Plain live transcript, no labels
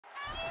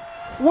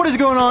What is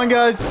going on,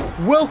 guys?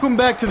 Welcome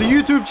back to the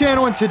YouTube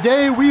channel, and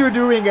today we are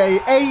doing a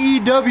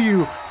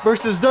AEW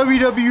versus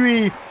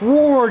WWE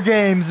War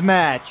Games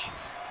match.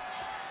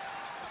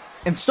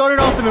 And starting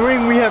off in the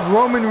ring, we have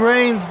Roman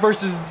Reigns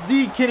versus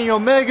the Kenny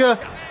Omega.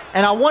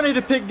 And I wanted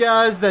to pick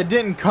guys that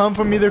didn't come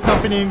from either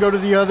company and go to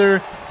the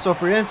other. So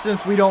for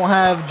instance, we don't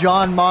have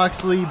Jon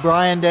Moxley,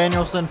 Bryan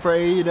Danielson for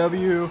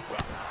AEW.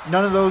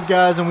 None of those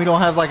guys, and we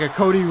don't have like a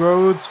Cody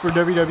Rhodes for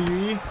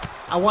WWE.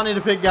 I wanted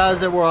to pick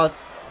guys that were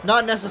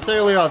not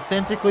necessarily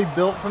authentically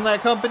built from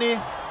that company.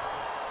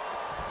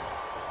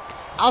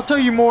 I'll tell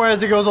you more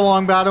as it goes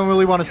along, but I don't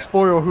really want to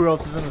spoil who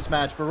else is in this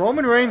match. But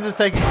Roman Reigns is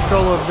taking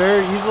control of it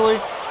very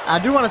easily. I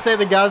do want to say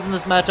the guys in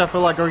this match I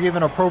feel like are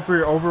given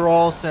appropriate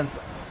overall, since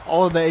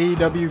all of the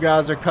AEW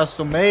guys are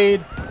custom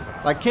made.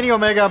 Like Kenny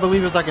Omega, I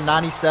believe, is like a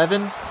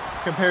 97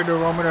 compared to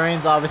Roman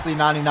Reigns, obviously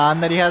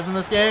 99 that he has in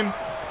this game.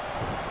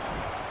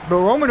 But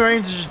Roman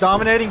Reigns is just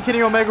dominating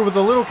Kenny Omega with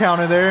a little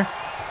counter there.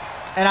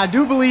 And I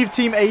do believe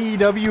Team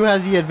AEW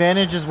has the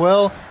advantage as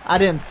well. I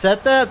didn't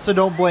set that, so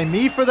don't blame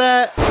me for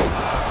that.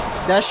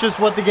 That's just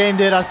what the game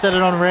did. I set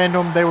it on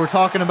random. They were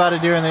talking about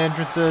it during the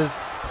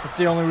entrances. It's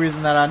the only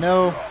reason that I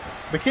know.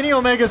 But Kenny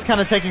Omega's kind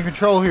of taking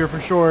control here for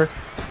sure.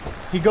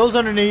 He goes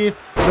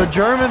underneath the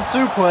German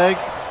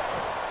suplex.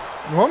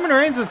 Roman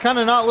Reigns is kind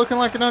of not looking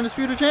like an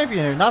undisputed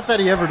champion here. Not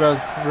that he ever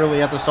does,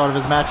 really, at the start of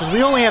his matches.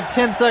 We only have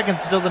 10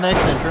 seconds till the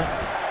next entrant.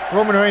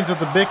 Roman Reigns with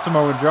the big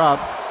Samoan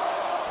drop.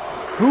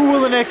 Who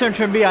will the next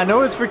entrant be? I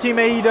know it's for Team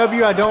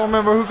AEW. I don't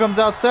remember who comes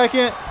out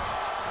second.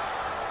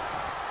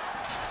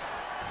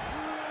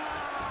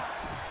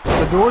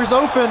 The door's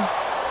open.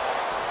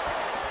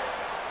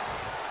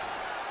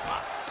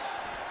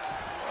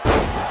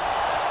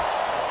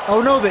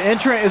 Oh no, the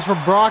entrant is for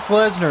Brock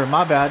Lesnar.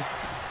 My bad.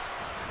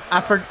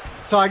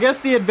 So I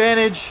guess the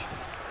advantage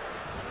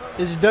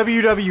is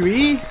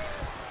WWE.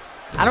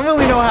 I don't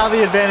really know how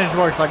the advantage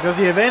works. Like, does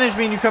the advantage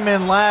mean you come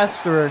in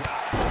last, or...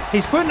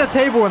 He's putting a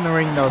table in the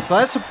ring, though, so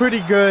that's a pretty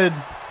good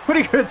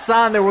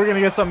sign that we're going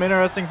to get something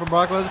interesting from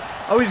Brock Lesnar.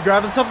 Oh, he's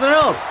grabbing something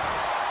else.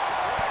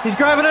 He's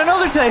grabbing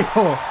another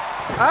table.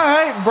 All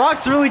right,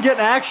 Brock's really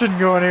getting action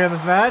going here in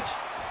this match.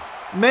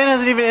 Man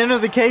hasn't even entered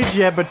the cage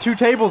yet, but two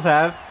tables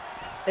have.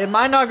 It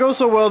might not go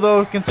so well,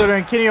 though,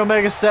 considering Kenny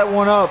Omega set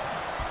one up.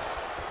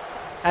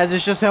 As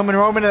it's just him and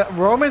Roman.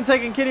 Roman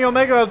taking Kenny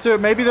Omega up to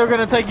it. Maybe they're going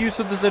to take use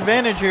of this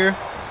advantage here.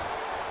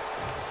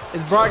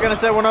 Is Brock going to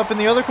set one up in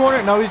the other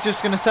corner? No, he's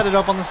just going to set it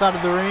up on the side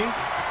of the ring.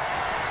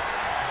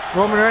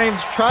 Roman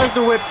Reigns tries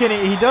to whip Kenny.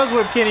 He does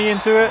whip Kenny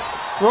into it.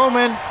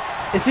 Roman,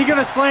 is he going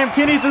to slam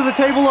Kenny through the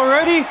table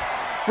already?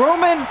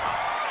 Roman,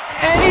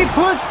 and he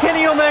puts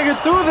Kenny Omega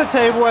through the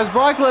table as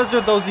Brock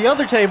Lesnar throws the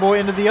other table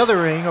into the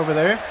other ring over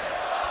there.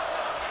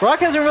 Brock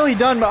hasn't really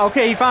done...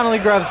 Okay, he finally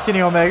grabs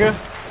Kenny Omega.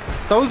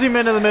 Throws him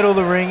into the middle of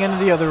the ring, into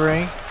the other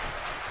ring.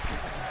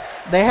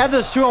 They had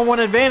this 2-on-1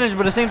 advantage,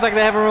 but it seems like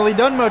they haven't really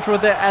done much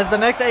with it, as the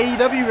next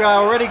AEW guy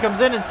already comes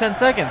in 10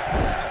 seconds.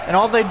 And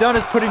all they've done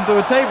is put him through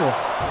a table.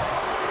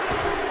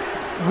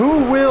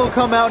 Who will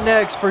come out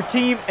next for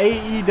Team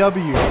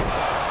AEW?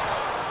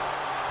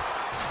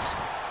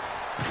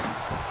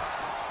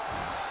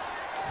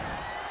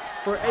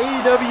 For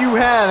AEW,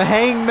 have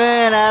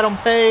Hangman Adam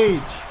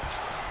Page.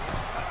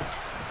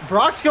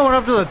 Brock's going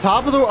up to the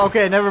top of the...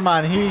 Okay, never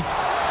mind. He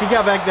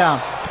got back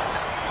down.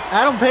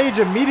 Adam Page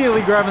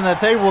immediately grabbing that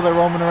table that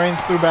Roman Reigns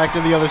threw back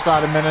to the other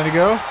side a minute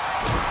ago.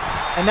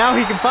 And now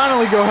he can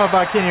finally go help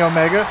out Kenny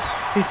Omega.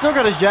 He's still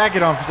got his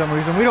jacket on for some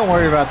reason. We don't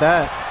worry about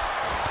that.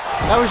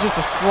 That was just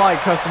a slight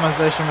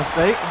customization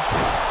mistake.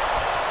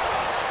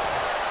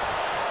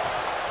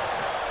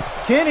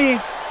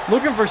 Kenny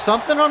looking for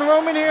something on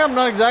Roman here. I'm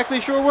not exactly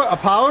sure what. A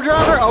power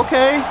driver?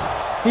 Okay.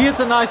 He hits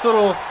a nice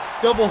little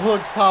double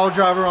hooked power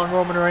driver on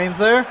Roman Reigns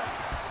there.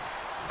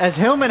 As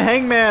him and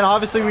Hangman,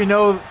 obviously we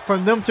know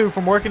from them two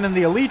from working in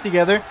the Elite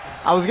together.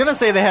 I was going to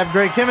say they have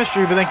great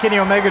chemistry, but then Kenny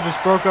Omega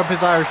just broke up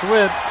his Irish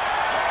whip.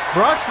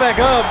 Brock's back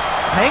up.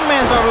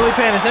 Hangman's not really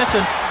paying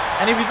attention.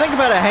 And if you think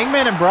about it,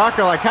 Hangman and Brock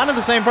are like kind of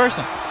the same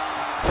person.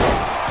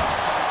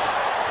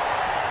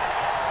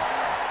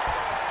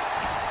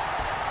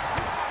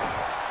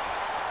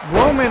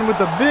 Roman with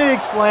the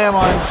big slam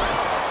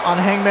on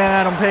Hangman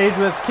Adam Page.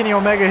 As Kenny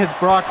Omega hits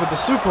Brock with the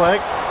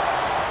suplex.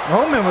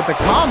 Roman with the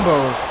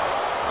combos.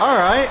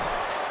 Alright,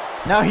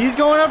 now he's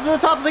going up to the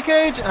top of the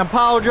cage, and a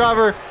power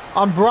driver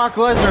on Brock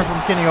Lesnar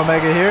from Kenny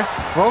Omega here.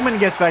 Roman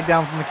gets back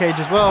down from the cage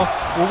as well.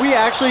 Will we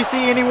actually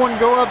see anyone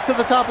go up to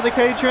the top of the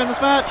cage here in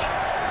this match?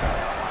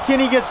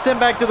 Kenny gets sent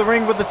back to the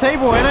ring with the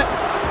table in it,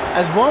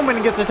 as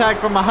Roman gets attacked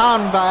from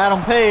behind by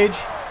Adam Page.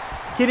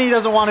 Kenny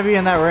doesn't want to be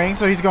in that ring,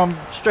 so he's going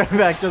straight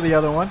back to the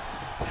other one.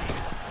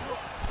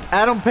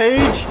 Adam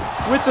Page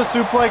with the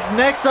suplex.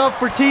 Next up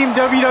for Team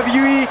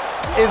WWE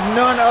is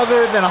none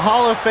other than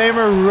Hall of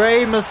Famer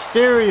Rey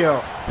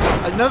Mysterio.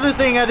 Another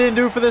thing I didn't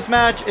do for this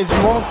match is you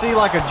won't see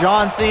like a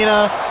John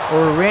Cena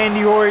or a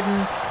Randy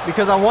Orton,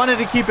 because I wanted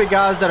to keep it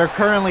guys that are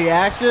currently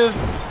active.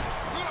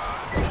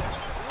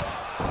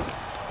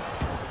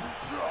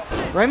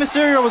 Rey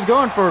Mysterio was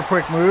going for a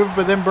quick move,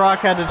 but then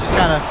Brock had to just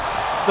kind of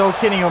throw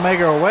Kenny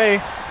Omega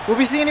away. Will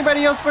we see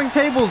anybody else bring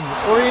tables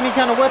or any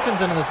kind of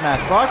weapons into this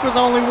match? Brock was the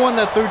only one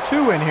that threw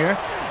 2 in here,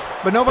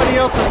 but nobody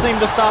else has seemed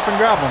to stop and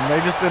grab them.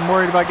 They've just been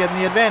worried about getting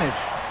the advantage.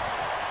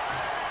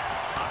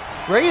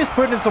 Rey is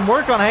putting in some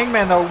work on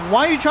Hangman, though.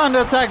 Why are you trying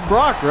to attack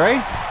Brock,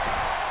 Rey?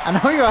 I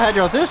know you had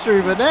y'all's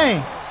history, but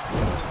dang.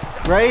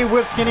 Rey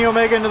whips Kenny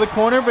Omega into the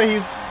corner, but he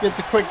gets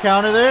a quick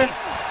counter there.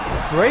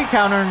 Rey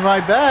countering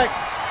right back.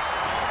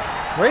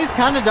 Rey's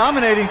kind of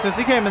dominating since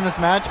he came in this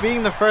match,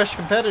 being the fresh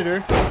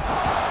competitor.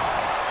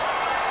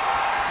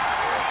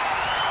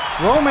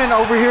 Roman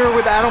over here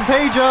with Adam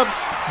Page up.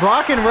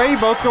 Brock and Rey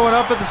both going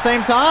up at the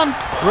same time.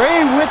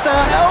 Rey with the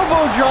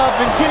elbow drop,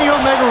 and Kenny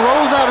Omega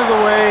rolls out of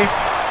the way.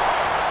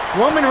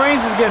 Roman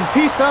Reigns is getting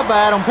pieced up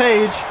by Adam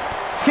Page.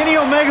 Kenny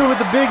Omega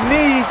with the big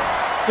knee.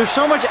 There's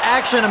so much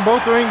action in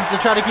both rings to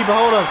try to keep a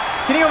hold of.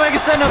 Kenny Omega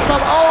setting up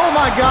something. Oh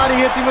my God,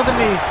 he hits him with a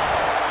knee.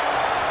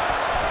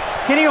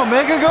 Kenny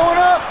Omega going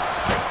up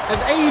as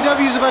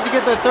AEW is about to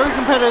get their 3rd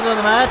competitor in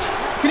the match.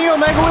 Kenny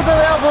Omega with the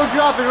elbow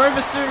drop, and Rey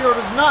Mysterio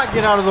does not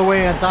get out of the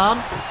way in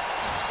time.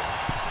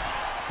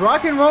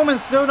 Brock and Roman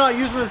still not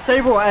using this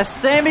table as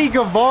Sammy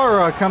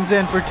Guevara comes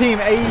in for Team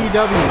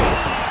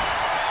AEW.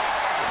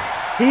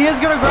 He is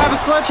going to grab a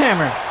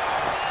sledgehammer.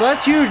 So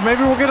that's huge.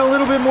 Maybe we'll get a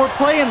little bit more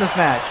play in this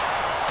match.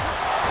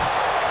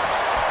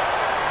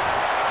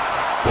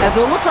 As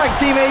it looks like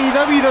Team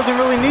AEW doesn't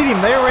really need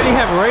him. They already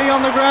have Rey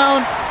on the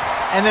ground.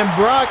 And then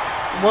Brock,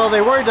 well,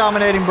 they were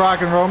dominating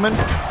Brock and Roman.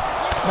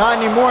 Not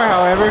anymore,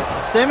 however.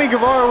 Sammy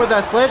Guevara with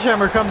that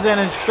sledgehammer comes in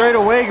and straight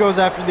away goes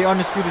after the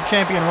undisputed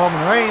champion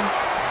Roman Reigns.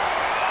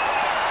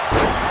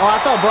 Oh, I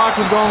thought Brock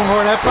was going for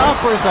an F5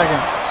 for a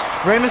second.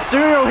 Rey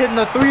Mysterio hitting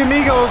the 3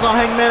 amigos on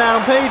Hangman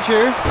Adam Page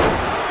here.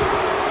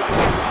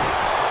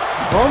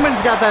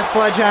 Roman's got that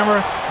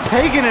sledgehammer,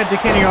 taking it to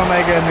Kenny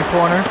Omega in the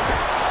corner.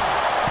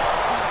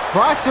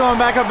 Brock's going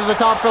back up to the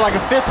top for like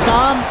a 5th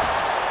time,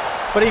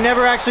 but he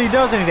never actually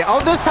does anything.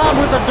 Oh, this time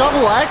with a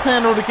double axe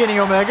handle to Kenny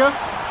Omega.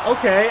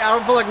 Okay, I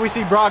don't feel like we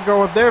see Brock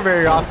go up there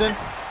very often.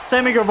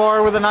 Sammy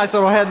Guevara with a nice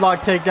little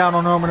headlock takedown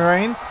on Roman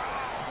Reigns.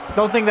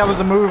 Don't think that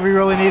was a move we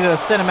really needed a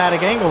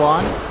cinematic angle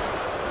on.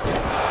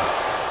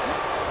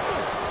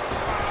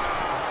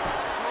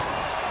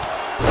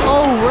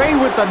 Oh, Rey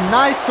with a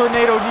nice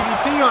tornado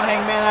DDT on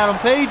Hangman Adam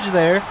Page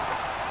there.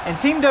 And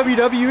Team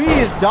WWE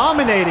is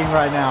dominating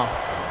right now.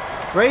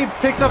 Rey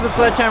picks up the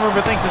sledgehammer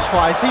but thinks it's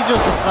twice. He's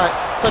just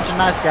such a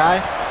nice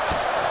guy.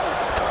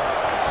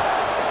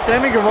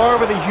 Sammy Guevara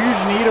with a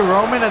huge knee to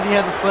Roman as he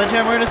had the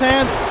sledgehammer in his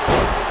hands.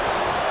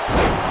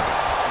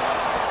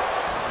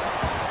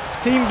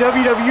 Team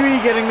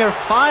WWE getting their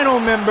final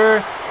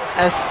member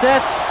as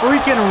Seth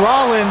Freakin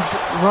Rollins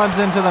runs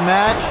into the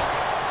match.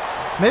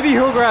 Maybe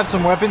he'll grab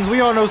some weapons. We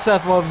all know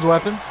Seth loves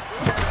weapons.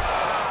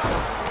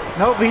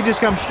 Nope, he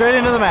just comes straight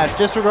into the match.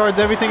 Disregards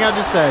everything I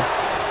just said.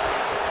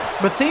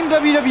 But Team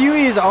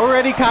WWE is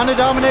already kind of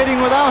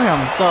dominating without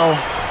him. So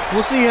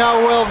we'll see how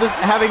well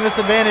having this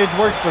advantage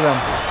works for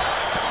them.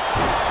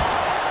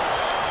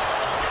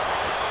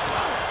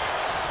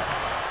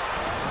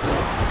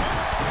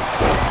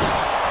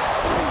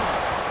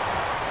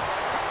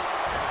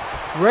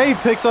 Rey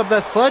picks up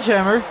that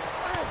sledgehammer.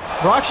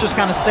 Brock's just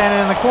kind of standing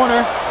in the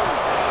corner.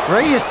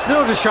 Rey is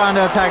still just trying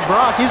to attack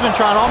Brock. He's been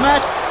trying all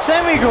match.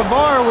 Sammy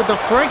Guevara with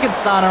the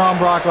Frankensteiner on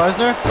Brock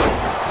Lesnar.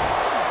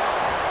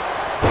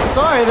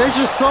 Sorry, there's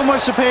just so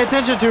much to pay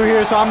attention to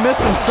here, so I'm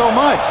missing so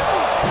much.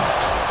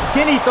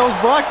 Kenny throws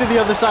Brock to the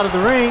other side of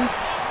the ring.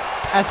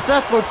 As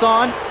Seth looks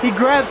on, he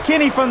grabs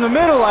Kenny from the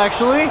middle,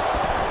 actually.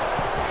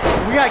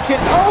 We got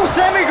Kenny. Oh,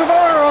 Sammy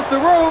Guevara off the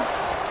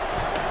ropes.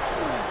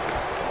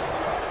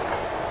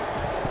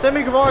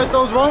 Sammy Guevara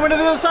throws Roman to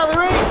the other side of the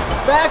ring.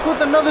 Back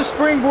with another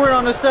springboard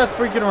on the Seth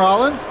Freakin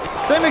Rollins.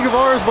 Sammy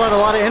Guevara's brought a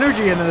lot of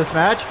energy into this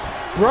match.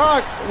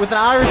 Brock with an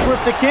Irish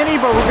whip to Kenny,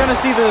 but we're going to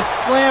see the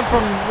slam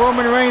from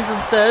Roman Reigns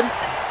instead.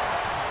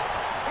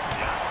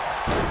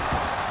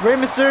 Rey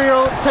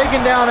Mysterio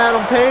taking down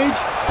Adam Page.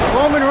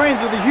 Roman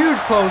Reigns with a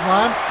huge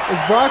clothesline. Is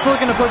Brock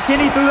looking to put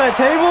Kenny through that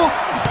table?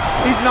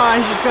 He's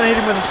not. He's just going to hit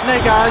him with the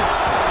snake eyes.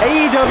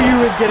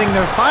 AEW is getting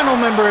their final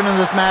member into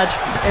this match,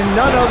 and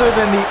none other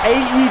than the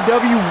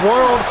AEW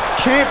World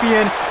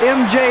Champion,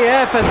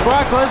 MJF, as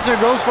Brock Lesnar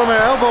goes from an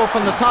elbow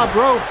from the top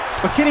rope,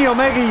 but Kenny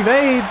Omega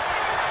evades.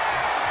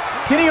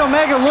 Kenny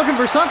Omega looking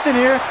for something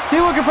here. Is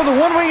he looking for the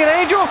one-winged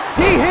angel?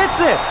 He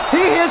hits it.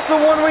 He hits the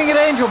one-winged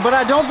angel, but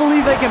I don't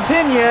believe they can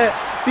pin yet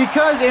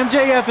because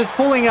MJF is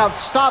pulling out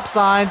stop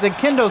signs and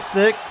kendo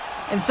sticks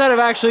instead of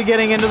actually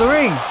getting into the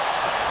ring.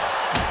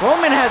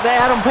 Roman has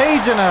Adam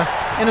Page in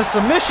a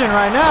submission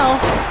right now.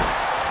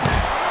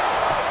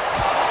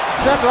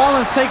 Seth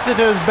Rollins takes it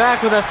to his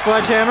back with that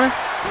sledgehammer.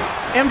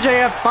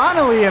 MJF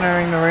finally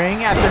entering the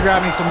ring after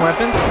grabbing some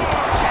weapons.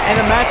 And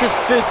the match has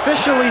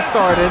officially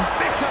started.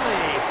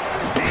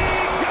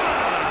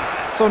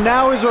 So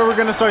now is where we're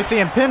going to start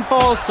seeing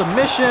pinfalls,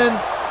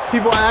 submissions,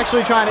 people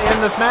actually trying to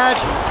end this match.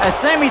 As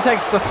Sammy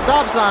takes the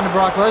stop sign to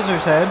Brock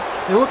Lesnar's head.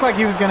 It looked like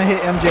he was going to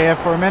hit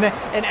MJF for a minute.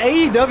 And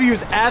AEW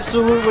is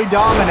absolutely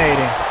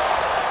dominating.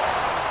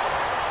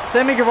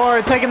 Sammy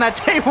Guevara taking that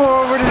table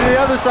over to the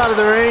other side of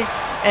the ring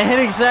and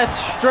hitting Seth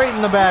straight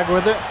in the back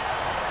with it.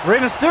 Rey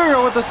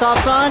Mysterio with the stop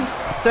sign.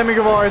 Sammy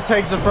Guevara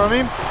takes it from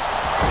him.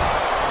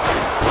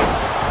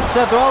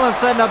 Seth Rollins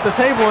setting up the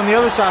table on the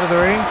other side of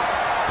the ring.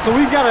 So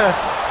we've got a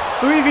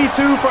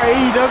 3v2 for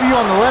AEW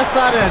on the left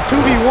side and a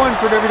 2v1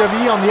 for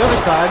WWE on the other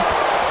side.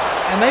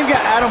 And they've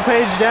got Adam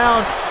Page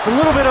down. It's a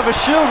little bit of a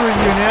Shield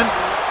reunion.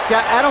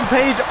 Got Adam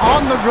Page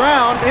on the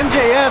ground.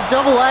 MJF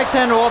double axe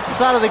handle off the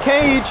side of the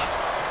cage.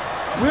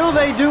 Will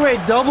they do a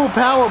double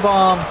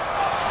powerbomb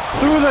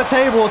through the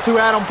table to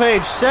Adam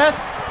Page? Seth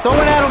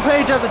throwing Adam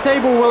Page at the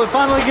table. Will it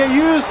finally get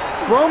used?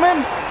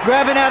 Roman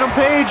grabbing Adam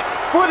Page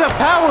for the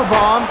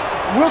powerbomb.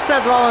 Will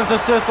Seth Rollins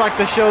assist like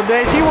the Shield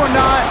days? He will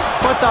not,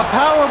 but the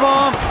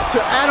powerbomb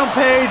to Adam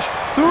Page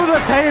through the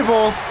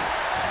table.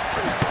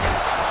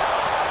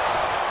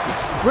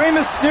 Rey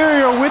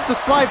Mysterio with the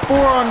slight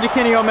forearm to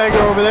Kenny Omega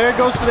over there.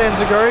 Goes for the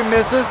enziguri,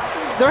 misses.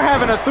 They're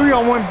having a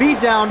 3-on-1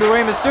 beatdown to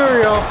Rey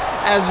Mysterio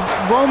as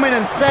Roman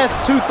and Seth,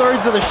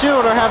 2/3 of the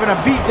Shield, are having a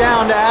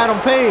beatdown to Adam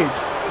Page.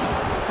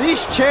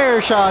 These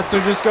chair shots are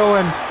just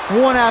going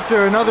one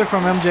after another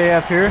from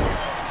MJF here.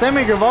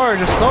 Sammy Guevara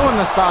just throwing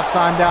the stop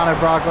sign down at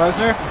Brock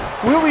Lesnar.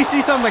 Will we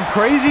see something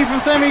crazy from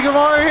Sammy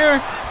Guevara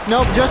here?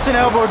 Nope, just an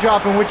elbow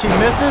drop in which he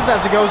misses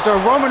as it goes to a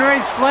Roman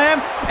Reigns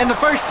slam and the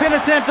first pin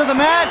attempt of the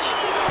match.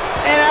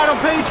 And Adam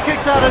Page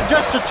kicks out at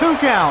just a 2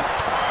 count.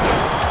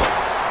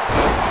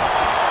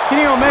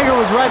 Kenny Omega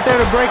was right there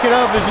to break it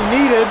up if he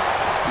needed.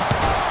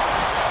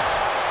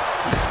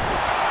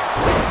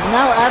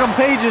 Now Adam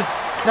Page is,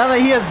 now that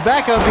he has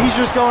backup, he's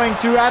just going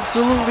to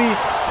absolutely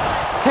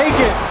take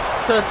it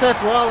to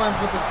Seth Rollins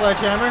with the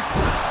sledgehammer.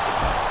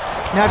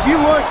 Now if you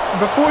look,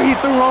 before he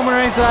threw Roman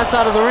Reigns to that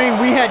side of the ring,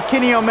 we had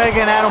Kenny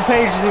Omega and Adam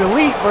Page, the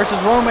Elite, versus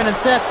Roman and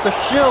Seth, the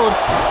Shield.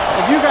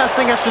 If you guys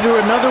think I should do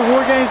another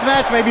War Games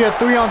match, maybe a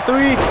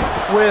 3-on-3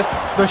 with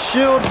the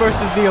Shield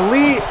versus the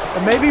Elite,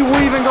 or maybe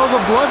we'll even go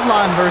the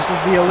Bloodline versus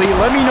the Elite,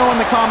 let me know in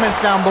the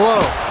comments down below.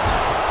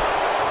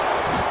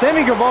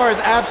 Sammy Guevara is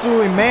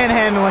absolutely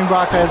manhandling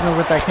Brock Lesnar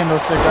with that kendo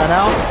stick right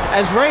now.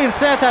 As Rey and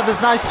Seth have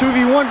this nice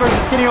 2v1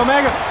 versus Kenny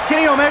Omega.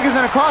 Kenny Omega's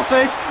in a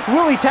crossface.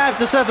 Will he tap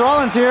to Seth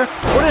Rollins here?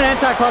 What an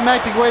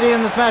anticlimactic way to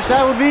end this match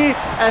that would be.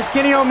 As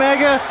Kenny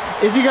Omega,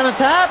 is he gonna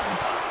tap?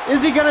 Is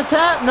he gonna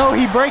tap? No,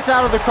 he breaks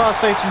out of the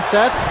crossface from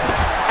Seth.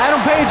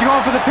 Adam Page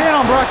going for the pin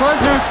on Brock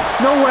Lesnar.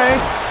 No way.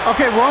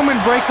 Okay, Roman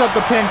breaks up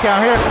the pin count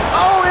here.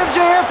 Oh,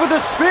 MJF with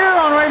a spear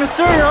on Rey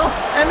Mysterio,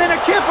 and then a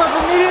kip up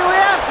immediately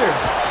after.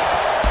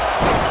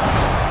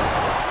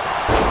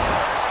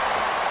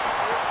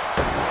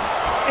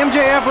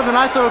 MJF with a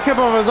nice little kip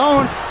of his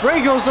own.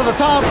 Rey goes to the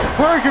top.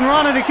 Hurricane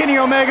Rana to Kenny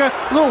Omega.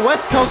 Little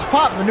West Coast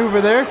pop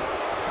maneuver there.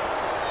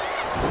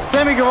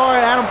 Sammy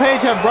Guevara and Adam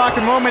Page have Brock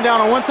and Roman down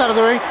on one side of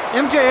the ring.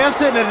 MJF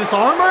sitting at his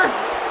armor.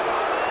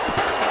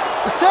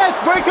 Seth,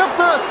 break up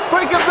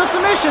the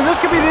submission. This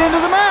could be the end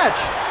of the match.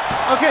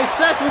 Okay,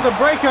 Seth with a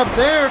breakup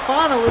there,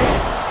 finally.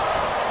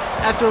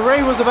 After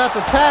Rey was about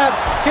to tap.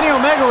 Kenny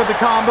Omega with the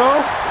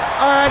combo.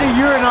 Alrighty,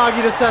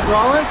 Uranagi to Seth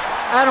Rollins.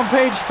 Adam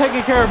Page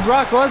taking care of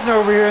Brock Lesnar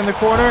over here in the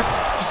corner.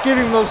 Just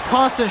giving him those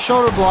constant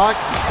shoulder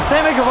blocks.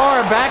 Sammy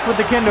Guevara back with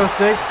the kendo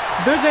stick.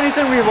 If there's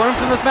anything we learned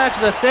from this match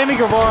is that Sammy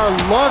Guevara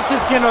loves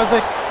his kendo stick.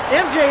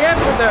 MJF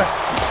with the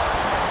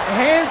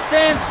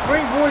handstand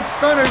springboard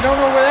stunner. Don't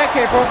know where that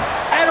came from.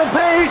 Adam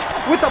Page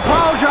with the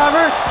pile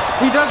driver.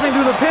 He doesn't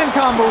do the pin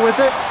combo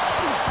with it.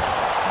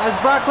 As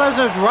Brock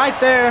Lesnar's right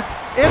there.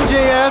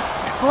 MJF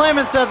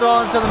slamming Seth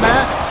Rollins to the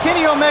mat.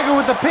 Kenny Omega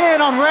with the pin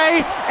on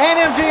Rey.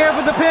 And MJF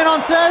with the pin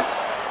on Seth.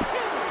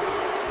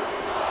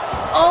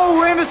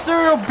 Oh, Rey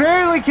Mysterio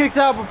barely kicks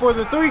out before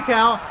the 3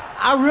 count.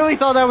 I really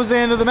thought that was the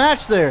end of the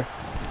match there.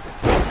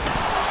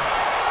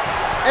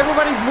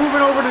 Everybody's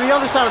moving over to the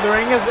other side of the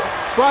ring as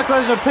Brock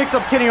Lesnar picks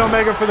up Kenny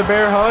Omega for the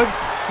bear hug.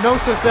 No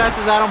success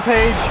as Adam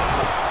Page.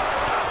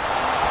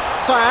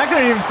 Sorry, I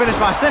couldn't even finish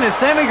my sentence.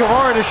 Sammy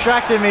Guevara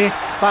distracted me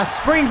by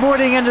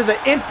springboarding into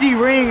the empty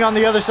ring on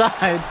the other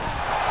side.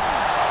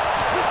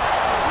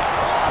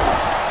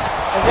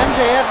 As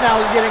MJF now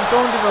is getting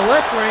thrown to the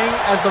left ring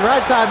as the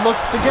right side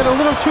looks to get a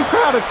little too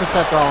crowded for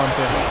Seth Rollins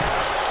here.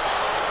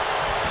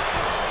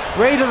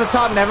 Rey to the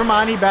top, never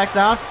mind, he backs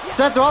down.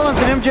 Seth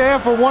Rollins and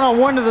MJF are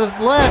one-on-one to the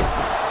left.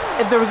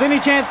 If there was any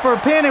chance for a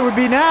pin, it would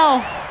be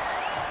now.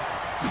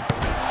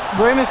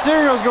 Rey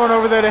Mysterio's going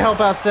over there to help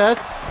out Seth.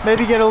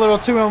 Maybe get a little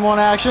 2-on-1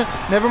 action.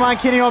 Never mind,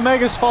 Kenny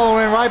Omega's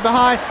following right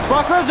behind.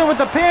 Brock Lesnar with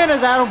the pin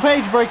as Adam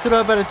Page breaks it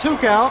up at a 2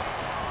 count.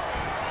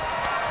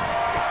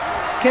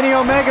 Kenny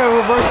Omega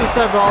reverses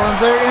Seth Rollins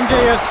there.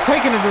 MJF's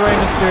taking it to Rey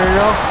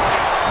Mysterio.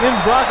 Then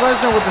Brock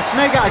Lesnar with the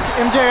snake eye.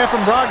 MJF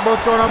and Brock both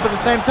going up at the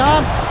same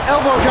time.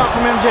 Elbow drop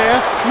from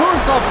MJF.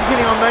 Moonsault from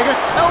Kenny Omega.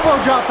 Elbow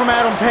drop from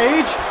Adam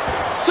Page.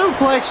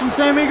 Suplex from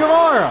Sammy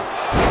Guevara.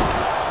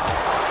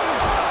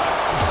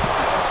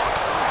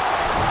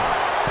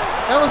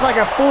 That was like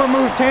a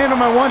 4-move tandem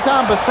at one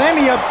time, but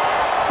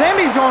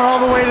Sammy's going all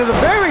the way to the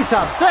very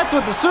top. Seth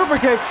with the super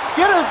kick.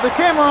 Get the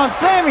camera on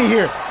Sammy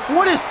here.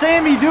 What is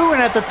Sammy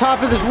doing at the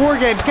top of this War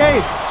Games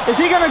cage? Is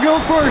he going to go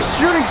for a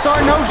shooting star?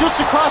 No, just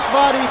a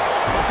crossbody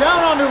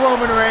down onto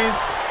Roman Reigns.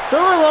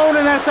 They're alone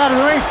in that side of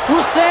the ring.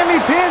 Will Sammy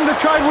pin the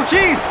Tribal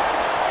Chief?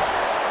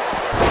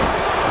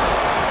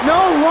 No,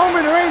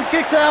 Roman Reigns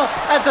kicks out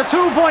at the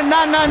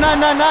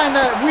 2.99999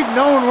 that we've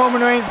known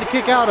Roman Reigns to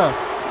kick out of.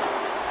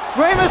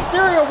 Rey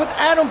Mysterio with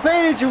Adam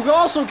Page, who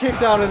also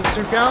kicks out at the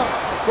 2 count.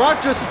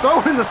 Brock just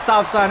throwing the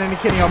stop sign into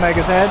Kenny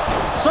Omega's head.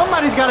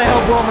 Somebody's got to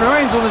help Roman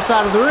Reigns on this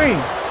side of the ring.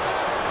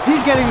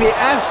 He's getting the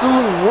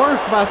absolute work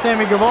by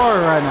Sammy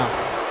Guevara right now.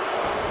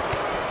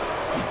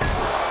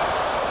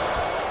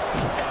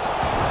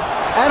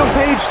 Adam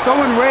Page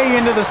throwing Rey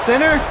into the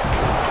center.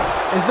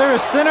 Is there a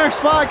center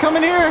spot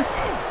coming here?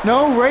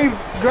 No, Rey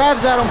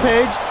grabs Adam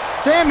Page.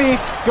 Sammy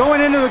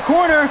going into the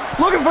corner,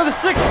 looking for the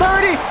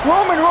 630.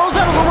 Roman rolls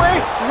out of the way.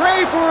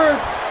 Rey for a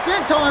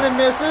senton and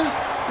misses.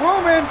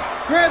 Roman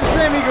grabs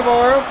Sammy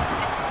Guevara,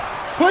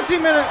 puts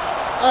him in a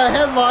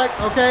headlock.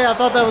 Okay, I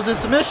thought that was a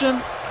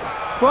submission.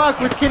 Brock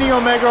with Kenny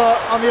Omega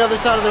on the other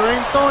side of the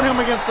ring, throwing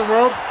him against the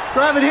ropes,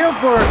 grabbing him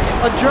for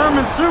a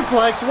German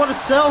suplex. What a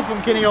sell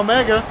from Kenny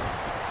Omega.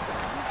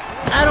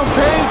 Adam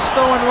Page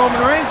throwing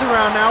Roman Reigns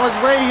around now as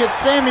Rey hits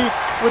Sammy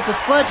with the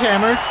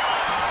sledgehammer.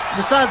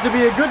 Decides to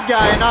be a good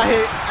guy and not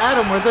hit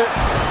Adam with it.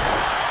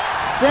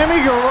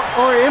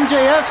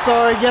 MJF,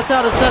 sorry, gets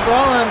out of Seth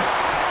Rollins.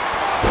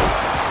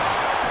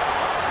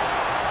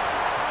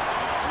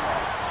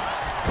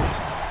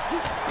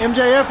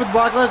 MJF with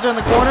Brock Lesnar in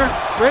the corner.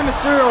 Rey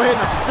Mysterio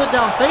hitting a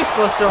sit-down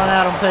facebuster on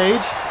Adam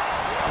Page.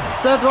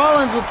 Seth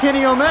Rollins with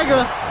Kenny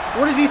Omega.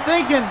 What is he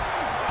thinking?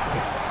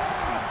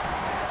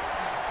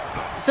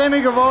 Sammy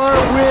Guevara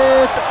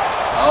with...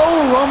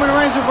 Oh, Roman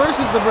Reigns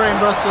reverses the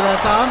brainbuster that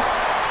time.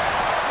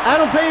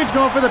 Adam Page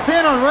going for the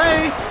pin on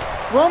Rey.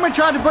 Roman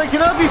tried to break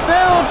it up. He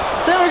failed.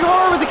 Sammy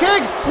Guevara with the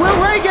kick. Will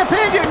Rey get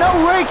pinned here? No,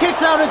 Rey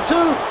kicks out at 2.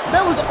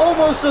 That was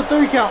almost a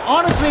 3 count.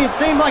 Honestly, it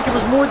seemed like it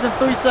was more than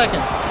 3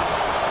 seconds.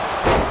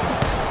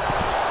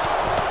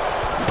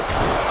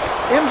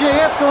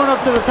 MJF going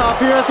up to the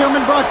top here as him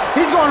and Brock.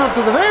 He's going up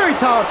to the very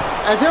top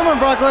as him and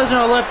Brock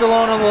Lesnar are left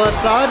alone on the left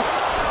side.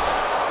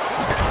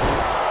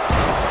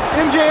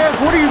 MJF,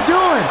 what are you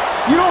doing?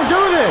 You don't do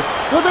this.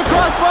 With a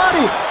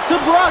crossbody to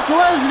Brock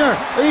Lesnar.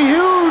 A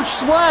huge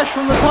splash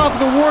from the top of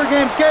the War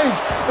Games cage.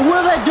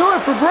 Will that do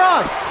it for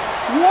Brock?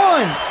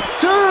 1,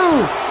 2.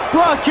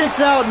 Brock kicks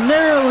out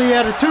narrowly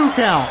at a 2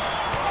 count.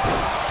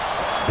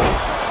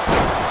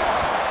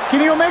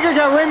 Kenny Omega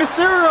got Rey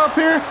Mysterio up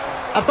here.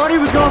 I thought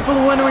he was going for the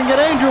Winnowing Get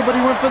Angel, but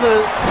he went for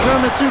the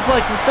German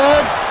suplex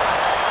instead.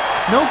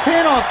 No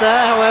pin off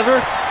that,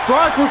 however.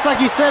 Brock looks like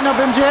he's setting up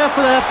MJF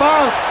for the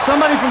F5.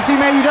 Somebody from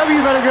Team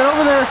AEW better get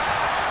over there.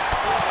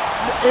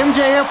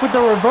 MJF with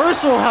the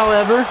reversal,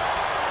 however.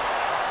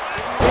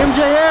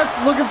 MJF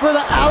looking for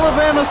the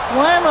Alabama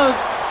Slammer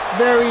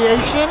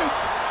variation.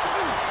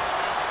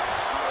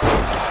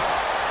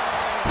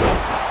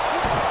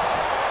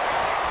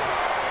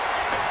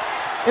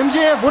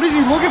 MJF, what is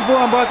he looking for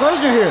on Brock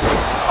Lesnar here?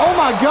 Oh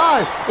my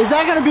God, is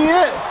that going to be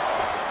it?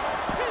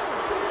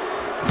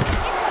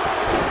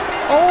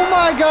 Oh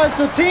my God,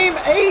 so Team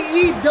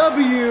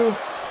AEW,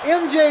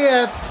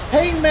 MJF,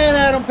 Hangman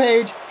Adam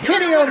Page,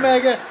 Kenny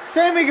Omega,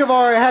 Sammy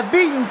Guevara have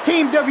beaten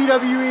Team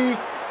WWE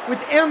with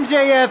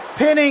MJF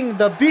pinning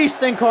the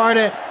Beast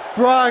Incarnate,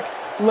 Brock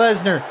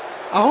Lesnar.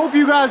 I hope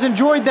you guys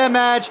enjoyed that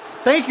match.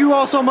 Thank you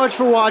all so much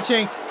for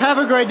watching. Have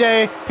a great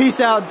day. Peace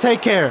out.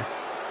 Take care.